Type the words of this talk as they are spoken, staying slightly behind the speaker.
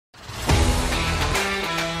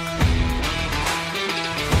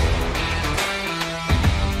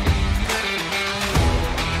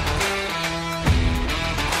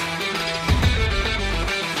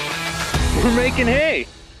making hay.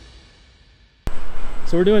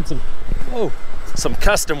 So we're doing some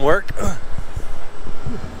custom work.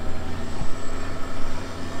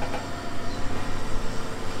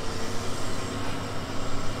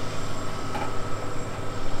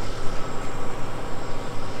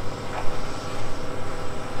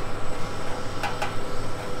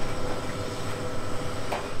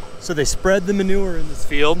 So they spread the manure in this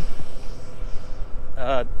field.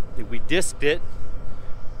 We disked it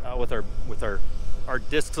with our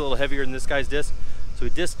disc's a little heavier than this guy's disc, so we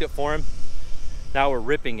disked it for him. Now we're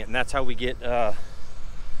ripping it, and that's how we get the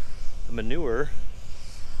manure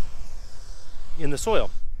in the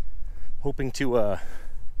soil. Hoping to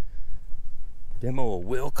demo a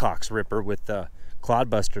Wilcox ripper with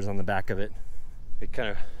clodbusters on the back of it.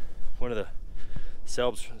 One of the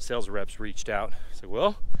sales reps reached out. I said,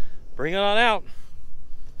 well, bring it on out.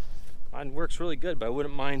 Mine works really good, but I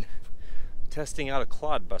wouldn't mind testing out a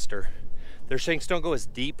clodbuster. Their shanks don't go as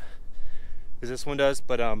deep as this one does,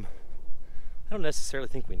 but I don't necessarily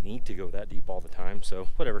think we need to go that deep all the time, so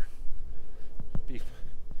whatever. Be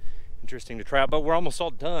interesting to try out, but we're almost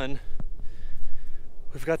all done.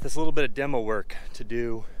 We've got this little bit of demo work to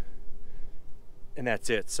do, and that's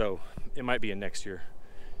it. So it might be a next year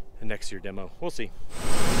demo. We'll see.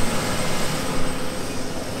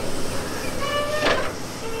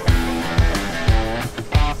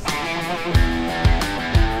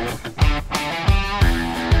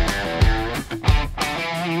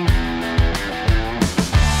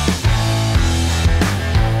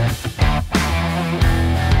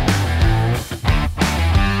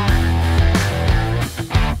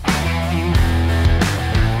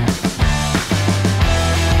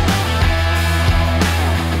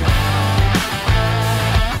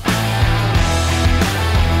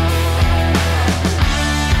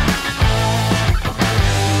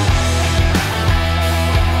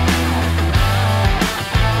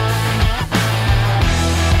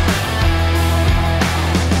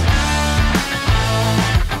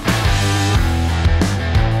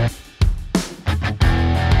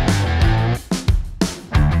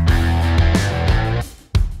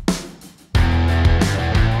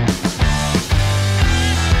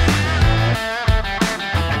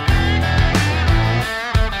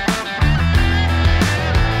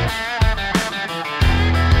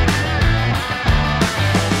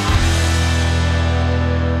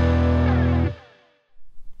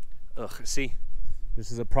 See, this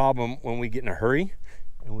is a problem when we get in a hurry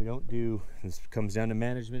and we don't do, this comes down to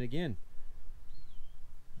management again.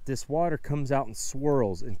 This water comes out and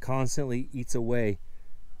swirls and constantly eats away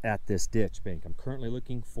at this ditch bank. I'm currently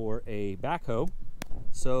looking for a backhoe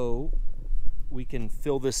so we can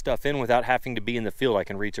fill this stuff in without having to be in the field. I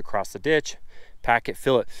can reach across the ditch, pack it,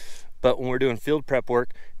 fill it. But when we're doing field prep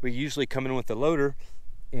work, we usually come in with the loader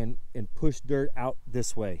and push dirt out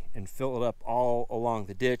this way and fill it up all along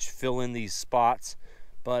the ditch, fill in these spots.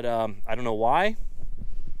 But I don't know why.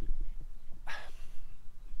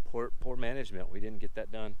 Poor management. We didn't get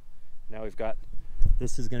that done. Now we've got,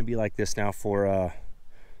 this is going to be like this now for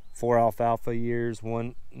 4 alfalfa years,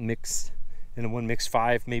 one mixed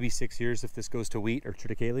 5, maybe 6 years if this goes to wheat or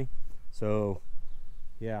triticale. So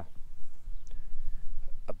yeah,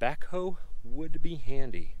 a backhoe would be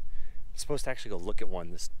handy. I'm supposed to actually go look at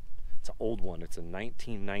one. It's an old one. It's a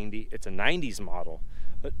 1990. It's a 90s model.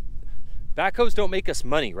 But backhoes don't make us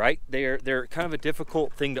money, right? They're kind of a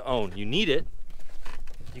difficult thing to own. You need it.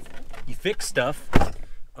 You fix stuff.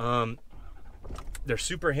 They're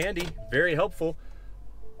super handy, very helpful.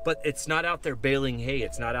 But it's not out there baling hay.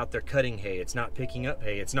 It's not out there cutting hay. It's not picking up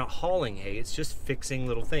hay. It's not hauling hay. It's just fixing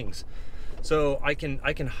little things. So I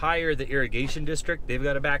can hire the irrigation district. They've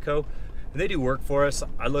got a backhoe. And they do work for us.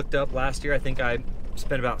 I looked up last year, I think I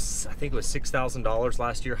spent about, I think it was $6,000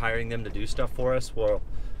 last year hiring them to do stuff for us. Well,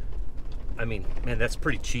 I mean, man, that's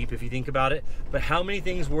pretty cheap if you think about it. But how many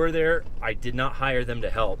things were there I did not hire them to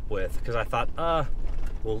help with? Because I thought,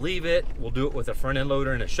 we'll leave it. We'll do it with a front end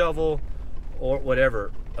loader and a shovel or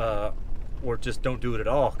whatever. Or just don't do it at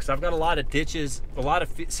all. Because I've got a lot of ditches,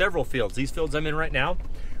 several fields. These fields I'm in right now,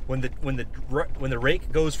 when the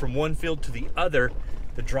rake goes from one field to the other,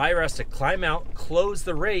 the driver has to climb out, close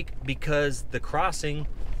the rake, because the crossing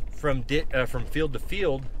from field to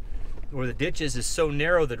field where the ditch is so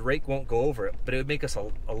narrow that rake won't go over it. But it would make us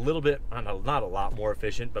a little bit, not a lot more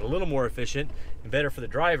efficient, but a little more efficient and better for the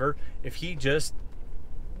driver if he just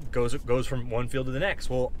goes from one field to the next.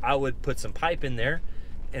 Well, I would put some pipe in there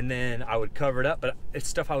and then I would cover it up, but it's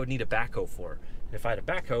stuff I would need a backhoe for. And if I had a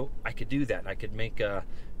backhoe, I could do that. I could make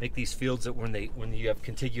these fields that when you have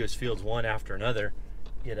contiguous fields one after another,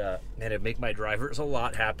 it'd make my drivers a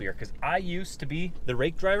lot happier, because I used to be the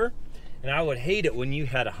rake driver And I would hate it when you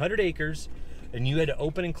had 100 acres and you had to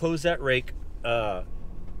open and close that rake 3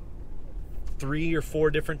 or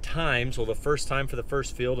 4 different times. Well, the first time for the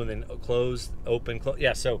first field, and then close, open, close.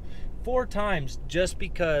 Yeah, so 4 times just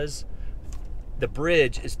because the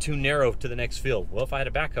bridge is too narrow to the next field. Well, if I had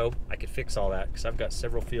a backhoe, I could fix all that because I've got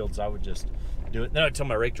several fields. I would just do it. Then I'd tell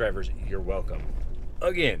my rake drivers, you're welcome.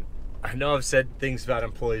 Again, I know I've said things about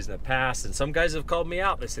employees in the past, and some guys have called me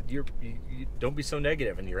out. They said, you don't be so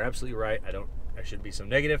negative, and you're absolutely right. I shouldn't be so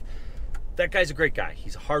negative. That guy's a great guy.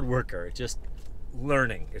 He's a hard worker. It's just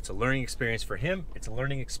learning. It's a learning experience for him. It's a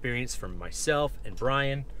learning experience for myself and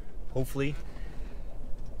Brian, hopefully.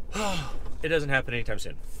 It doesn't happen anytime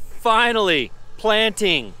soon. Finally,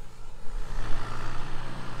 planting.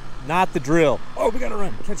 Not the drill. Oh, we gotta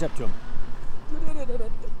run. Catch up to him.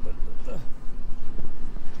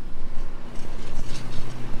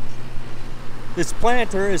 This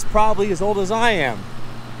planter is probably as old as I am.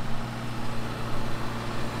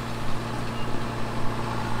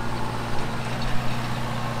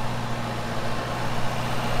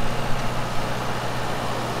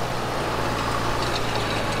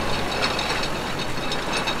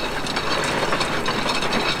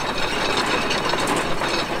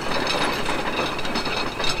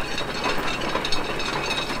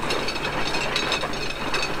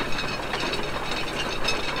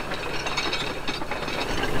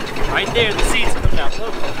 Right there, the seeds coming out.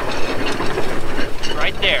 Look.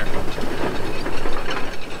 Right there.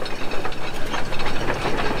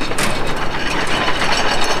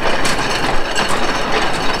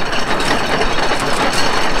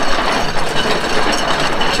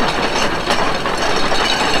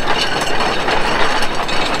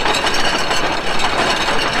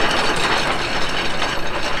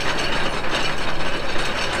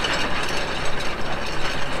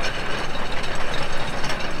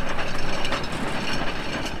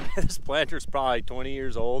 This planter's probably 20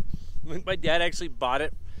 years old. My dad actually bought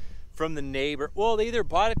it from the neighbor. Well, they either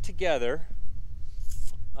bought it together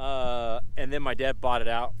and then my dad bought it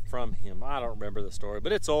out from him. I don't remember the story,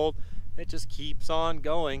 but it's old. It just keeps on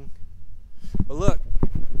going. But look,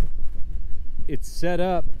 it's set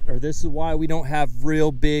up, or this is why we don't have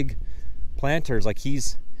real big planters. Like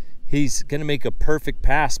he's gonna make a perfect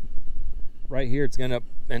pass right here. It's gonna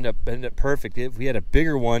end up perfect. If we had a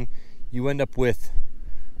bigger one, you end up with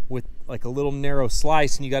like a little narrow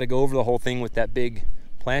slice, and you got to go over the whole thing with that big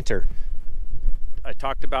planter. I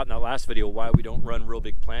talked about in that last video why we don't run real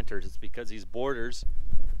big planters. It's because these borders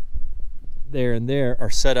there and there are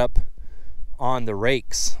set up on the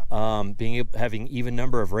rakes, having even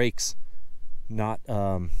number of rakes, not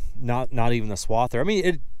even a swather. I mean,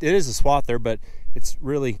 it is a swather, but it's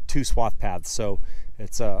really 2 swath paths. So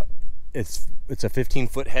it's a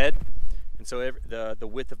 15-foot head. And so the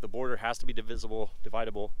width of the border has to be divisible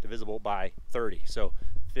by 30. So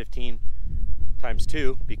 15 times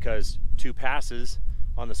 2, because 2 passes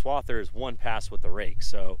on the swather is 1 pass with the rake.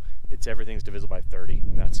 So everything's divisible by 30.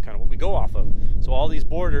 And that's kind of what we go off of. So all these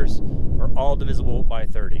borders are all divisible by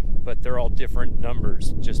 30, but they're all different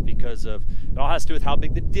numbers just because of, it all has to do with how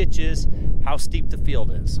big the ditch is, how steep the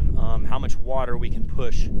field is, how much water we can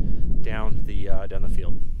push down the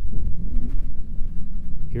field.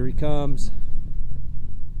 Here he comes.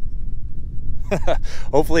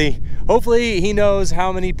 hopefully he knows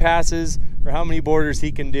how many passes or how many borders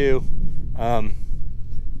he can do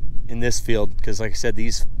in this field, because like I said,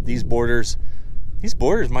 these borders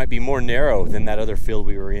might be more narrow than that other field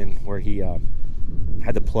we were in where he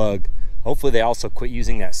had the plug. Hopefully they also quit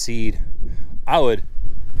using that seed.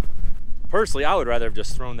 Personally, I would rather have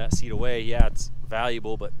just thrown that seed away. Yeah, it's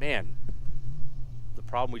valuable, but man, the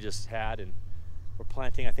problem we just had, and we're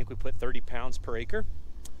planting, I think we put 30 pounds per acre.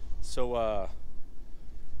 So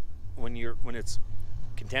when it's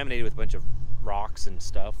contaminated with a bunch of rocks and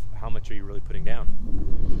stuff, how much are you really putting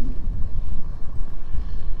down?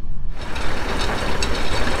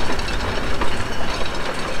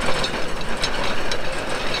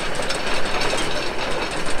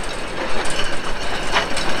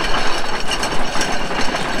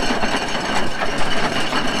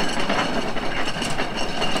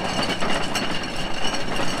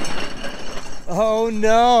 Oh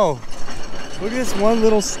no! Look at this one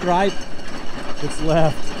little stripe that's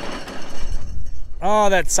left. Oh,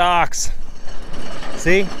 that sucks.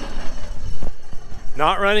 See?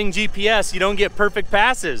 Not running GPS, you don't get perfect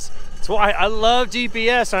passes. That's why I love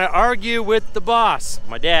GPS, and I argue with the boss,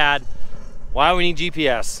 my dad, why we need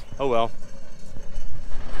GPS. Oh well.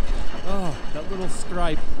 Oh, that little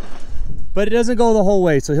stripe. But it doesn't go the whole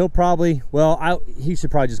way, so he'll probably, he should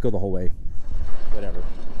probably just go the whole way. Whatever.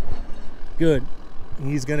 Good.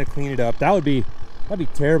 He's gonna clean it up. That would be That'd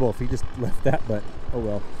be terrible if he just left that, but oh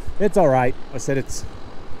well. It's all right. I said it's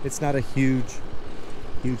not a huge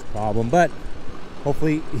problem, but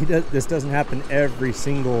hopefully this doesn't happen every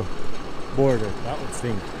single border. That would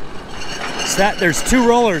stink. So there's two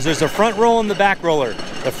rollers. There's a front roll and the back roller.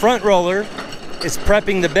 The front roller is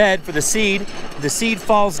prepping the bed for the seed. The seed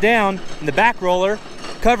falls down and the back roller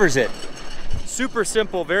covers it. Super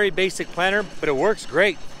simple, very basic planter, but it works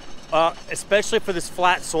great, especially for this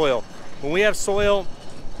flat soil. When we have soil,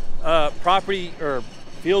 property or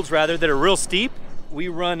fields rather, that are real steep,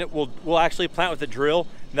 we'll actually plant with a drill,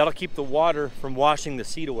 and that'll keep the water from washing the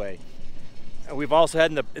seed away. And we've also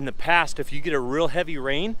had in the past, if you get a real heavy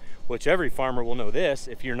rain, which every farmer will know this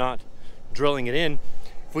if you're not drilling it in,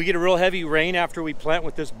 if we get a real heavy rain after we plant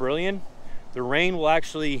with this brilliant, the rain will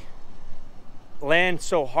actually land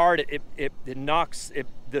so hard it knocks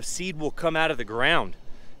the seed will come out of the ground,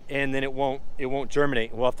 and then it won't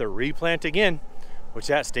germinate. We'll have to replant again, which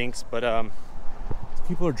that stinks. But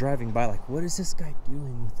people are driving by like, what is this guy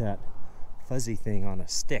doing with that fuzzy thing on a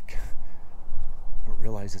stick? I don't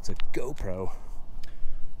realize it's a GoPro.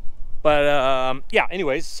 But yeah,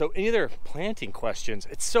 anyways, so any other planting questions?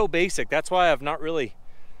 It's so basic. That's why I've not really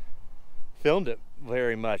filmed it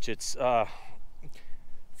very much. It's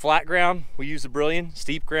flat ground, we use the Brilliant.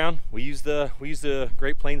 Steep ground, we use the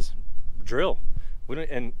Great Plains drill. We don't,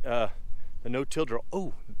 and the no-till drill.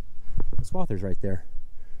 Oh, the swather's right there.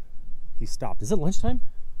 He stopped. Is it lunchtime?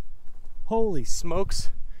 Holy smokes,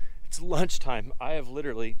 it's lunchtime. I have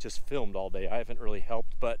literally just filmed all day. I haven't really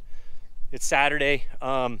helped, but it's Saturday.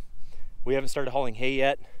 We haven't started hauling hay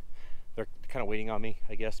yet. They're kind of waiting on me,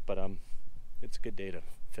 I guess, but it's a good day to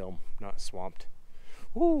film, not swamped.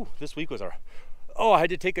 Ooh, this week was I had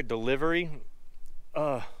to take a delivery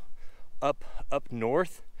up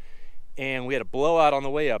north, and we had a blowout on the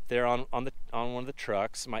way up there on one of the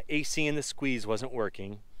trucks. My AC in the squeeze wasn't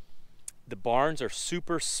working. The barns are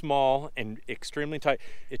super small and extremely tight.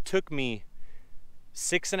 It took me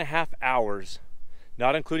 6.5 hours,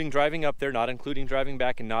 not including driving up there, not including driving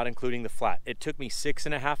back, and not including the flat. It took me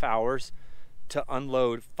 6.5 hours to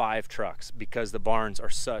unload 5 trucks because the barns are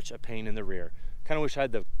such a pain in the rear. Kind of wish I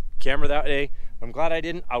had the camera that day. I'm glad I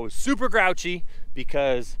didn't. I was super grouchy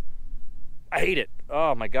because I hate it.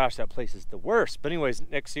 Oh my gosh, that place is the worst. But anyways,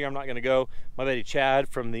 next year I'm not gonna go. My buddy Chad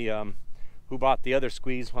from the who bought the other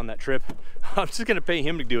squeeze on that trip, I'm just gonna pay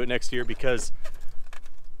him to do it next year because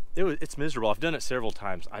it's miserable. I've done it several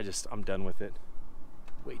times. I'm done with it.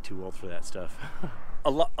 Way too old for that stuff. A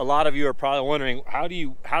lot of you are probably wondering, how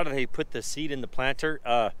do they put the seed in the planter?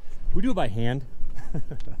 We do it by hand.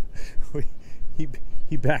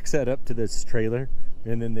 He backs that up to this trailer,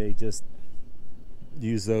 and then they just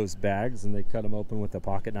use those bags and they cut them open with a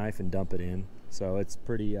pocket knife and dump it in. So it's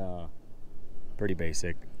pretty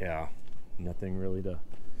basic. Yeah, nothing really to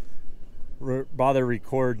bother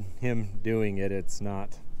record him doing it. It's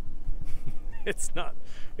not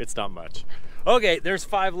much. Okay, there's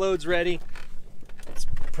 5 loads ready. It's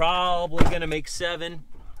probably gonna make 7.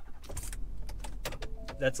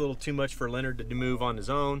 That's a little too much for Leonard to move on his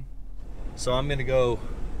own. So I'm gonna go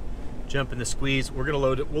jump in the squeeze. We're gonna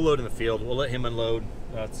load it. We'll load in the field. We'll let him unload.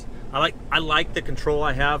 I like the control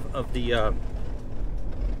I have of the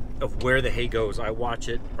of where the hay goes. I watch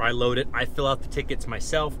it, or I load it. I fill out the tickets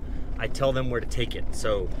myself. I tell them where to take it.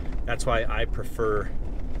 So that's why I prefer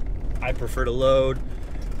to load.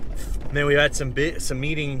 And then we had some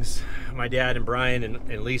meetings, my dad and Brian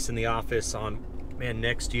and Lisa in the office on, man,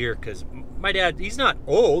 next year, because my dad, he's not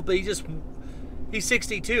old, but he's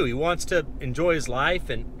 62. He wants to enjoy his life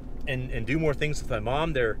and do more things with my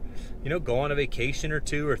mom. They're, go on a vacation or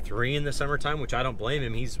 2 or 3 in the summertime, which I don't blame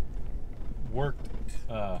him. He's worked,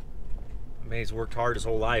 he's worked hard his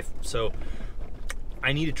whole life. So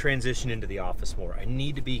I need to transition into the office more. I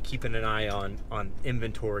need to be keeping an eye on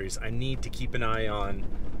inventories. I need to keep an eye on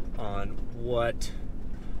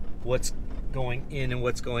what's going in and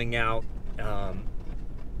what's going out.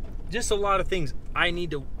 Just a lot of things. I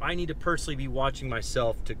need to personally be watching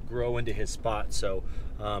myself to grow into his spot. So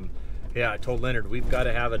yeah, I told Leonard we've got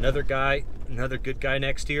to have another good guy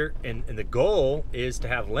next year, and the goal is to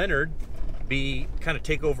have Leonard kind of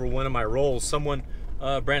take over one of my roles. Someone,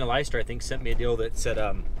 Brandon Leister, I think, sent me a deal that said,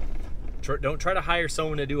 don't try to hire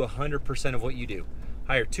someone to do 100% of what you do.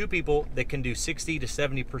 Hire 2 people that can do 60 to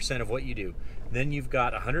 70% of what you do. Then you've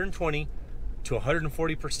got 120 to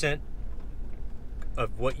 140%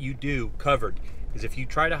 of what you do covered. Because if you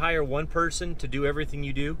try to hire one person to do everything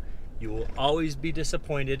you do, you will always be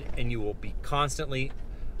disappointed, and you will be constantly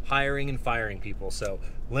hiring and firing people. So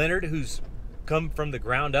Leonard, who's come from the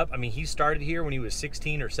ground up, I mean, he started here when he was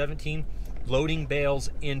 16 or 17, loading bales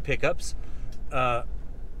in pickups.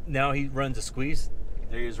 now he runs a squeeze.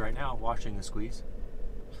 There he is right now, washing the squeeze.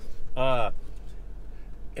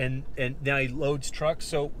 And now he loads trucks.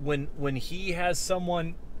 So when he has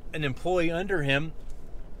someone, an employee under him,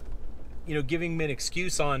 you know, giving him an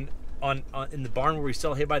excuse on in the barn where we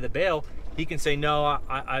sell hay by the bale, he can say, no,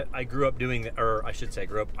 I grew up doing that, or I should say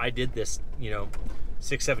I did this, you know,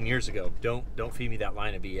 6-7 years ago. Don't feed me that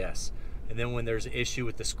line of BS. And then when there's an issue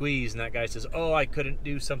with the squeeze and that guy says, oh, I couldn't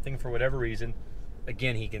do something for whatever reason,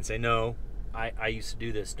 again, he can say, no, I used to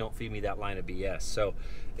do this. Don't feed me that line of BS. So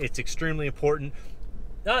it's extremely important,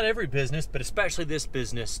 not every business, but especially this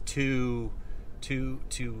business, to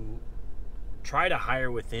try to hire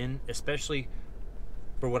within, especially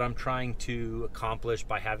for what I'm trying to accomplish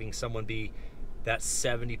by having someone be that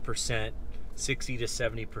 70%, 60 to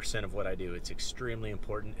 70% of what I do. It's extremely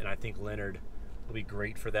important, and I think Leonard will be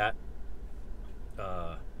great for that.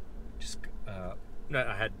 I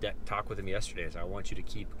had talk with him yesterday. I want you to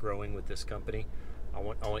keep growing with this company. I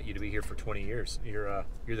want you to be here for 20 years. You're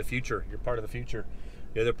the future. You're part of the future.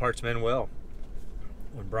 The other part's Manuel.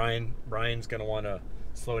 When Brian's going to want to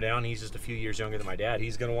slow down, he's just a few years younger than my dad.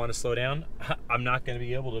 He's going to want to slow down. I'm not going to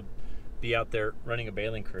be able to be out there running a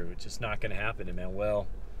baling crew. It's just not going to happen. And Manuel,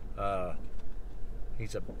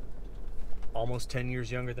 he's almost 10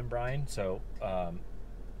 years younger than Brian, so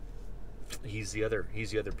he's the other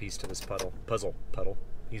piece to this puzzle.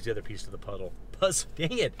 He's the other piece to the puzzle.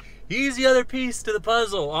 Dang it. He's the other piece to the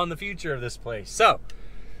puzzle on the future of this place. So,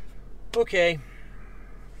 okay.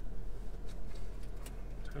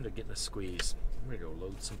 Time to get in a squeeze. I'm going to go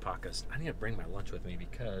load some pacas. I need to bring my lunch with me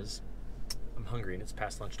because I'm hungry and it's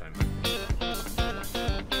past lunchtime.